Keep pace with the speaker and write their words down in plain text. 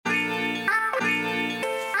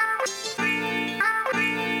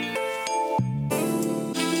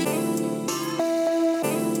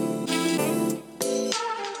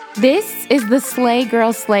This is the Slay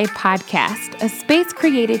Girl Slay podcast, a space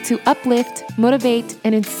created to uplift, motivate,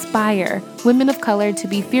 and inspire women of color to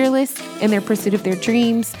be fearless in their pursuit of their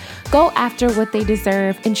dreams, go after what they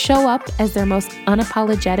deserve, and show up as their most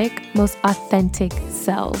unapologetic, most authentic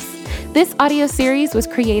selves. This audio series was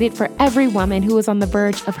created for every woman who is on the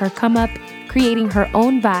verge of her come up, creating her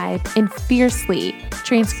own vibe, and fiercely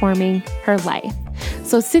transforming her life.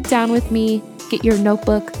 So sit down with me, get your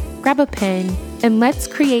notebook, grab a pen, and let's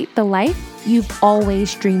create the life you've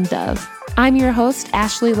always dreamed of. I'm your host,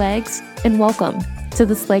 Ashley Leggs, and welcome to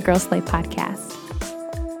the Slay Girl Slay podcast.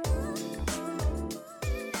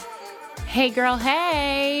 Hey girl,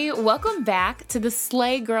 hey! Welcome back to the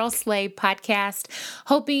Slay Girl Slay podcast.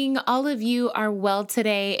 Hoping all of you are well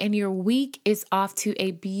today and your week is off to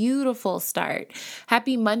a beautiful start.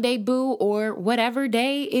 Happy Monday, boo, or whatever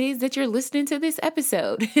day it is that you're listening to this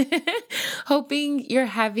episode. Hoping you're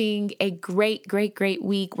having a great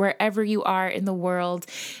week wherever you are in the world.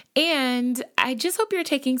 And I just hope you're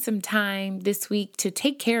taking some time this week to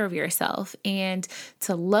take care of yourself and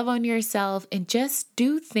to love on yourself and just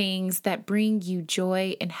do things that bring you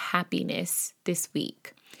joy and happiness this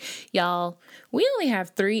week. Y'all, we only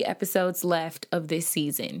have 3 episodes left of this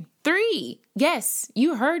season. 3! Yes,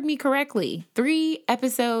 you heard me correctly. 3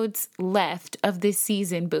 episodes left of this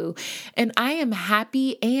season, boo. And I am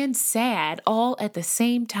happy and sad all at the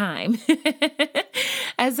same time.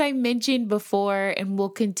 As I mentioned before and will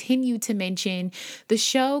continue to mention, the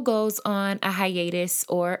show goes on a hiatus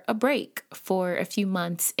or a break for a few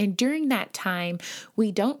months. And during that time,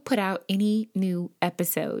 we don't put out any new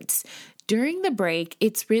episodes. During the break,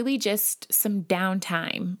 it's really just some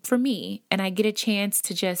downtime for me, and I get a chance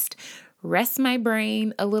to just rest my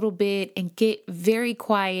brain a little bit and get very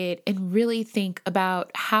quiet and really think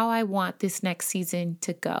about how I want this next season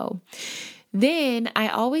to go. Then I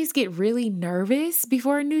always get really nervous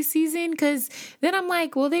before a new season because then I'm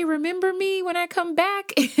like, will they remember me when I come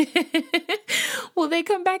back? Will they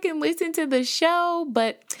come back and listen to the show?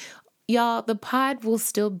 But y'all, the pod will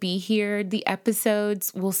still be here. The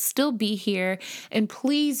episodes will still be here. And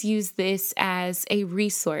please use this as a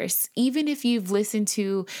resource. Even if you've listened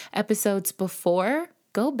to episodes before,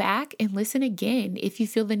 go back and listen again if you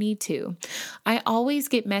feel the need to. I always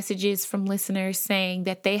get messages from listeners saying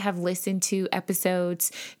that they have listened to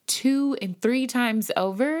episodes 2 and 3 times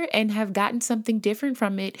over and have gotten something different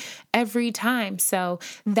from it every time. So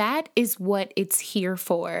that is what it's here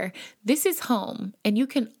for. This is home, and you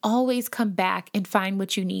can always come back and find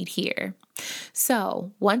what you need here.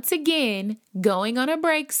 So once again, going on a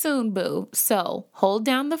break soon, boo. So hold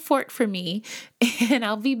down the fort for me and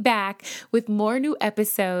I'll be back with more new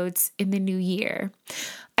episodes in the new year.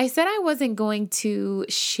 I said I wasn't going to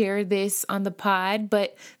share this on the pod,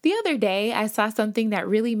 but the other day I saw something that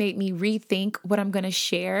really made me rethink what I'm going to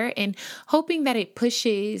share and hoping that it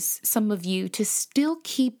pushes some of you to still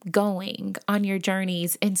keep going on your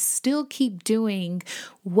journeys and still keep doing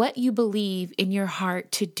what you believe in your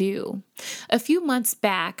heart to do. A few months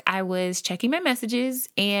back, I was checking my messages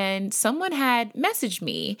and someone had messaged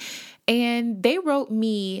me and they wrote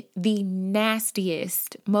me the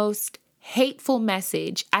nastiest, most hateful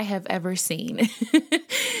message I have ever seen.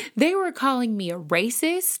 They were calling me a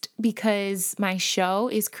racist because my show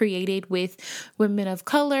is created with women of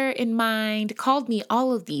color in mind, called me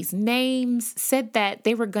all of these names, said that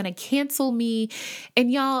they were going to cancel me.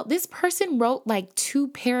 And y'all, this person wrote like 2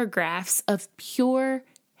 paragraphs of pure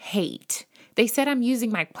hate. They said I'm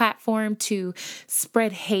using my platform to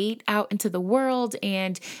spread hate out into the world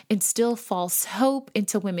and instill false hope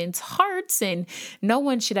into women's hearts, and no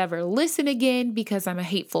one should ever listen again because I'm a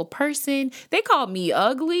hateful person. They called me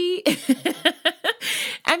ugly.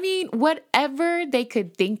 I mean, whatever they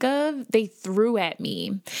could think of, they threw at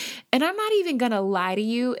me. And I'm not even going to lie to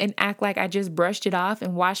you and act like I just brushed it off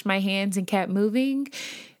and washed my hands and kept moving.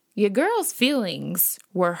 Your girl's feelings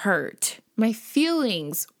were hurt. My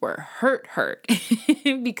feelings were hurt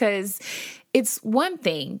because it's one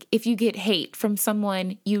thing if you get hate from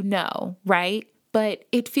someone you know, right? But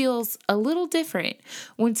it feels a little different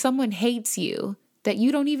when someone hates you that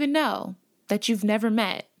you don't even know, that you've never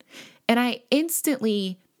met. And I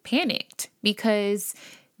instantly panicked because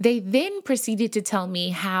they then proceeded to tell me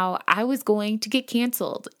how I was going to get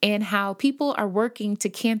canceled and how people are working to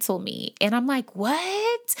cancel me. And I'm like,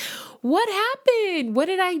 what? What happened? What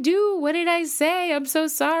did I do? What did I say? I'm so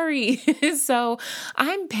sorry. So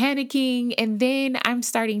I'm panicking and then I'm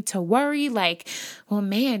starting to worry like, well,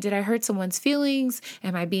 man, did I hurt someone's feelings?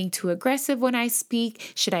 Am I being too aggressive when I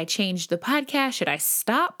speak? Should I change the podcast? Should I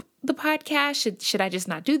stop the podcast? Should I just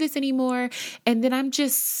not do this anymore? And then I'm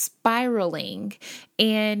just spiraling.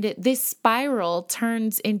 And this spiral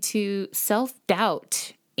turns into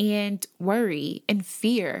self-doubt and worry and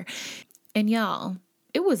fear. And y'all,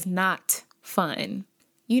 it was not fun.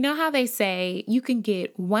 You know how they say you can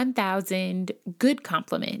get 1,000 good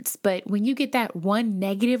compliments, but when you get that one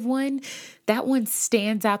negative one, that one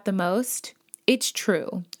stands out the most? It's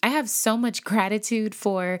true. I have so much gratitude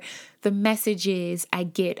for the messages I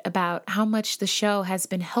get about how much the show has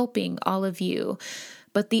been helping all of you.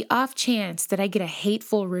 But the off chance that I get a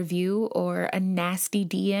hateful review or a nasty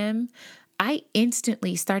DM, I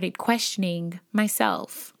instantly started questioning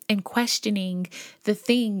myself and questioning the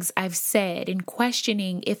things I've said and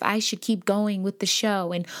questioning if I should keep going with the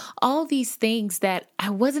show and all these things that I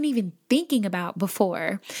wasn't even thinking about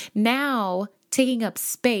before, now taking up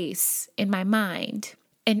space in my mind.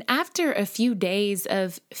 And after a few days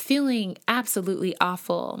of feeling absolutely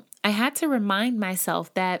awful, I had to remind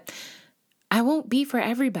myself that I won't be for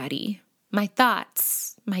everybody. My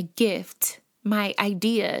thoughts, my gift, my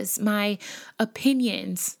ideas, my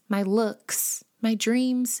opinions, my looks, my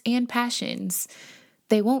dreams and passions,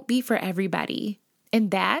 they won't be for everybody.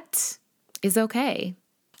 And that is okay.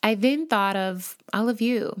 I then thought of all of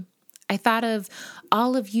you. I thought of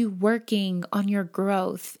all of you working on your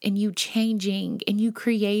growth and you changing and you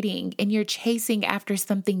creating and you're chasing after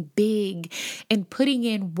something big and putting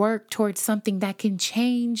in work towards something that can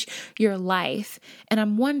change your life. And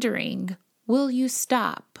I'm wondering, will you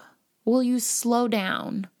stop? Will you slow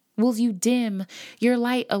down? Will you dim your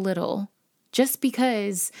light a little? Just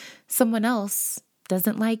because someone else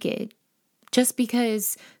doesn't like it. Just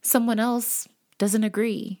because someone else doesn't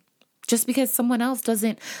agree. Just because someone else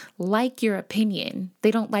doesn't like your opinion.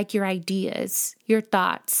 They don't like your ideas, your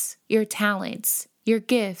thoughts, your talents, your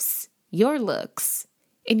gifts, your looks,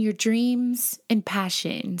 and your dreams and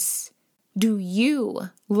passions. Do you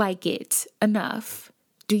like it enough?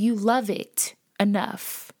 Do you love it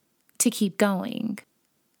enough to keep going?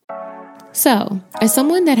 So, as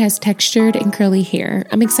someone that has textured and curly hair,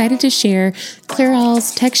 I'm excited to share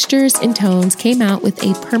Clairol's Textures and Tones came out with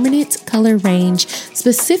a permanent color range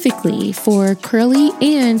specifically for curly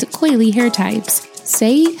and coily hair types.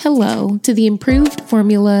 Say hello to the improved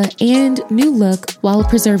formula and new look while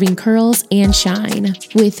preserving curls and shine.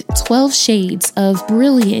 With 12 shades of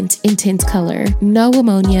brilliant intense color, no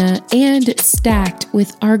ammonia, and stacked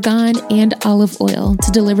with argan and olive oil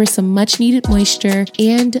to deliver some much needed moisture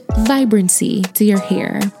and vibrancy to your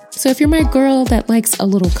hair. So if you're my girl that likes a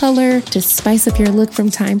little color to spice up your look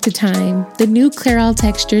from time to time, the new Clairol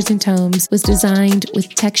Textures and Tones was designed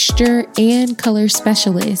with texture and color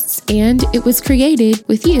specialists, and it was created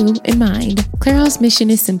with you in mind. Clairol's mission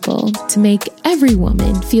is simple: to make every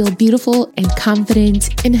woman feel beautiful and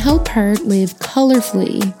confident and help her live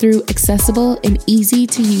colorfully through accessible and easy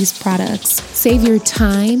to use products. Save your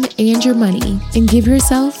time and your money and give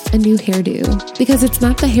yourself a new hairdo, because it's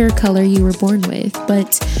not the hair color you were born with,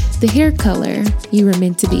 but the hair color you were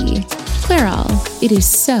meant to be. Clairol, it is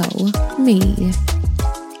so me.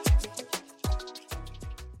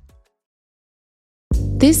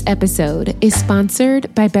 This episode is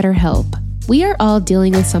sponsored by BetterHelp. We are all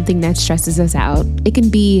dealing with something that stresses us out. It can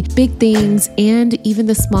be big things and even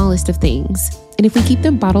the smallest of things. And if we keep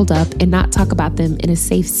them bottled up and not talk about them in a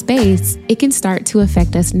safe space, it can start to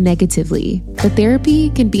affect us negatively. But therapy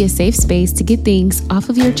can be a safe space to get things off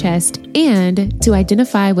of your chest and to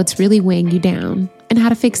identify what's really weighing you down and how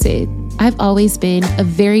to fix it. I've always been a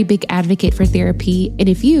very big advocate for therapy, and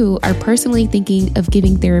if you are personally thinking of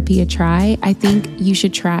giving therapy a try, I think you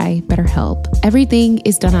should try BetterHelp. Everything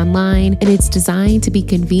is done online, and it's designed to be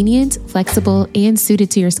convenient, flexible, and suited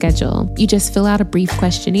to your schedule. You just fill out a brief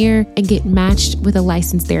questionnaire and get matched with a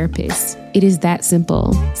licensed therapist. It is that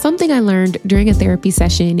simple. Something I learned during a therapy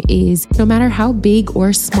session is no matter how big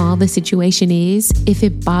or small the situation is, if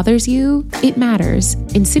it bothers you, it matters.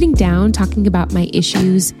 And sitting down talking about my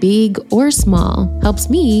issues, big or small, helps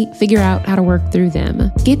me figure out how to work through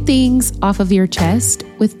them. Get things off of your chest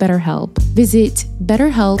with BetterHelp. Visit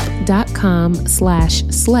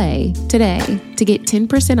betterhelp.com/slay today to get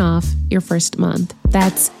 10% off your first month.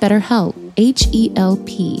 That's BetterHelp,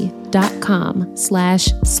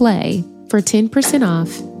 HELP.com/slay for 10%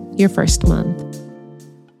 off your first month.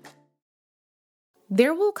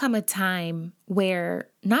 There will come a time where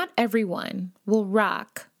not everyone will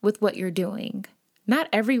rock with what you're doing. Not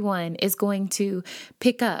everyone is going to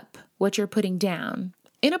pick up what you're putting down.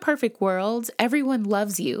 In a perfect world, everyone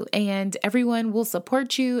loves you and everyone will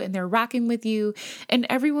support you and they're rocking with you and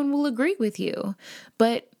everyone will agree with you.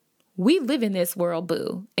 But we live in this world,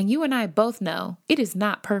 boo, and you and I both know it is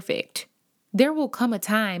not perfect. There will come a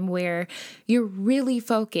time where you're really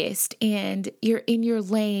focused and you're in your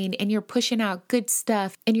lane and you're pushing out good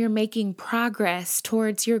stuff and you're making progress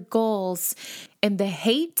towards your goals. And the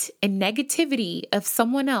hate and negativity of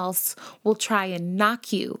someone else will try and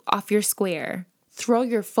knock you off your square, throw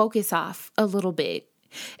your focus off a little bit.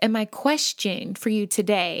 And my question for you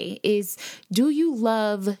today is, do you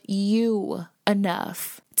love you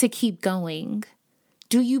enough to keep going?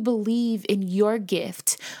 Do you believe in your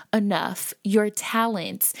gift enough, your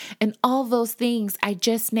talents, and all those things I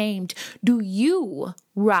just named? Do you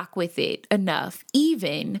rock with it enough,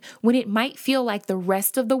 even when it might feel like the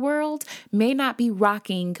rest of the world may not be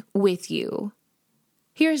rocking with you?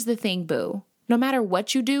 Here's the thing, boo. No matter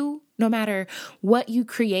what you do, no matter what you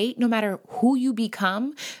create, no matter who you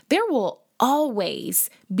become, there will always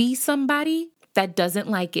be somebody that doesn't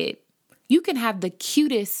like it. You can have the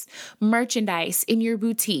cutest merchandise in your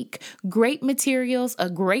boutique, great materials, a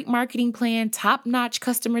great marketing plan, top-notch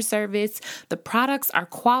customer service. The products are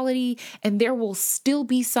quality, and there will still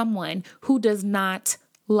be someone who does not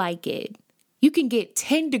like it. You can get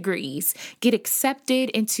 10 degrees, get accepted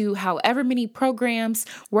into however many programs,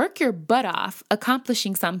 work your butt off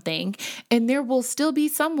accomplishing something, and there will still be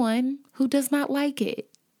someone who does not like it.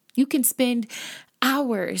 You can spend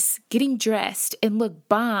hours getting dressed and look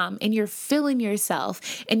bomb, and you're feeling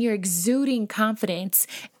yourself and you're exuding confidence,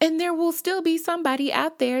 and there will still be somebody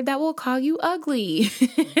out there that will call you ugly.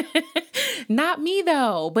 Not me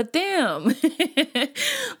though, but them.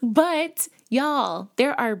 But y'all,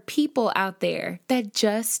 there are people out there that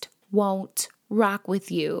just won't rock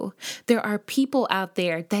with you. There are people out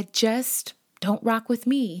there that just don't rock with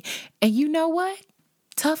me. And you know what?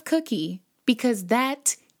 Tough cookie, because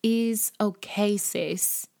that is okay,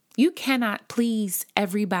 sis. You cannot please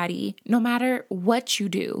everybody, no matter what you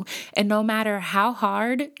do, and no matter how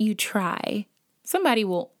hard you try. Somebody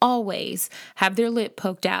will always have their lip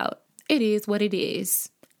poked out. It is what it is.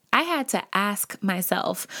 I had to ask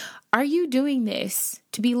myself, are you doing this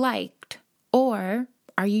to be liked? Or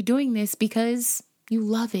are you doing this because you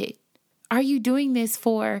love it? Are you doing this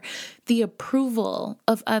for the approval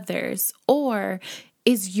of others? Or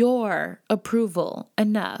is your approval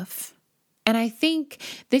enough? And I think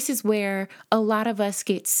this is where a lot of us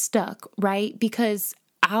get stuck, right? Because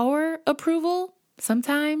our approval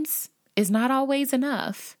sometimes is not always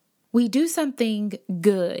enough. We do something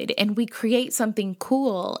good and we create something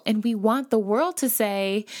cool and we want the world to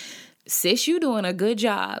say, sis, you doing a good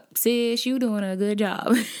job. Sis, you doing a good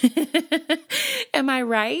job. Am I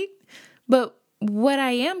right? But what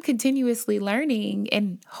I am continuously learning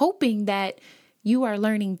and hoping that you are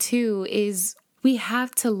learning too is we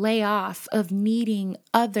have to lay off of needing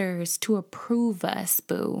others to approve us,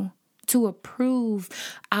 boo. To approve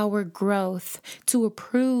our growth, to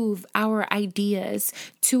approve our ideas,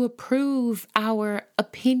 to approve our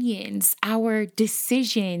opinions, our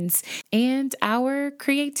decisions, and our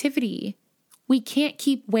creativity. We can't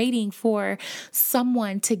keep waiting for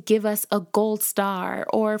someone to give us a gold star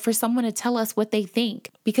or for someone to tell us what they think,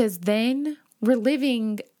 because then we're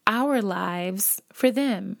living our lives for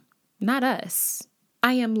them, not us.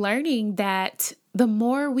 I am learning that the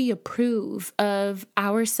more we approve of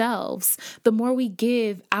ourselves, the more we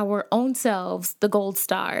give our own selves the gold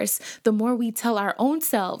stars, the more we tell our own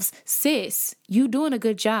selves, sis, you doing a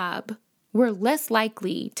good job, we're less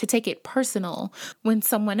likely to take it personal when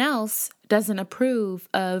someone else doesn't approve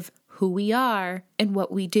of who we are and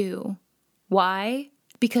what we do. Why?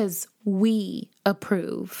 Because we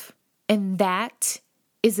approve. And that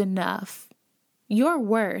is enough. Your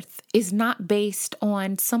worth is not based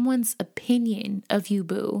on someone's opinion of you,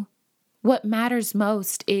 boo. What matters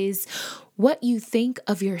most is what you think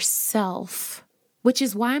of yourself, which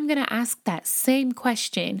is why I'm going to ask that same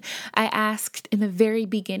question I asked in the very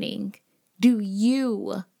beginning. Do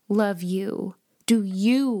you love you? Do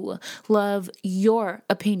you love your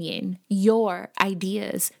opinion, your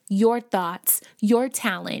ideas, your thoughts, your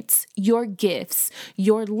talents, your gifts,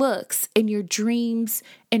 your looks, and your dreams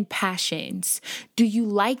and passions? Do you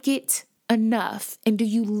like it enough? And do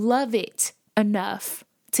you love it enough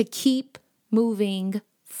to keep moving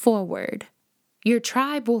forward? Your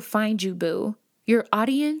tribe will find you, boo. Your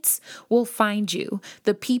audience will find you.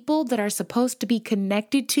 The people that are supposed to be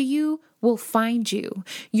connected to you will find you.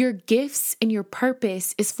 Your gifts and your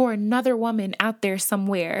purpose is for another woman out there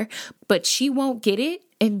somewhere, but she won't get it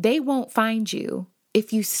and they won't find you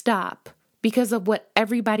if you stop because of what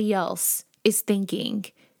everybody else is thinking.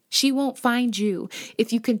 She won't find you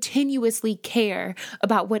if you continuously care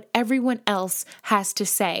about what everyone else has to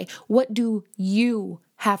say. What do you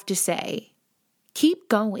have to say? Keep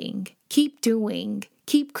going, keep doing,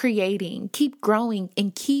 Keep creating, keep growing,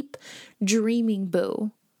 and keep dreaming,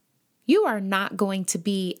 boo. You are not going to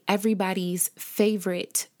be everybody's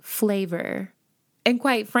favorite flavor. And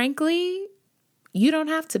quite frankly, you don't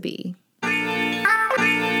have to be.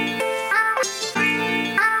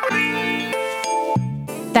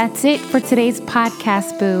 That's it for today's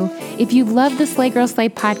podcast, boo. If you love the Slay Girl Slay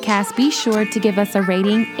podcast, be sure to give us a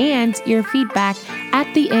rating and your feedback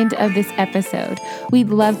at the end of this episode. We'd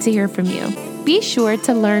love to hear from you. Be sure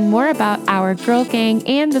to learn more about our Girl Gang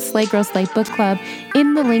and the Slay Girl Slay Book Club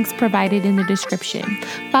in the links provided in the description.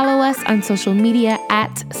 Follow us on social media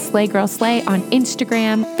at Slay Girl Slay on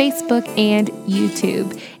Instagram, Facebook, and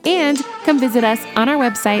YouTube. And come visit us on our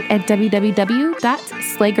website at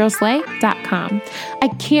www.slaygirlslay.com. I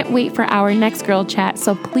can't wait for our next girl chat,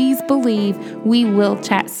 so please believe we will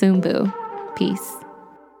chat soon, boo. Peace.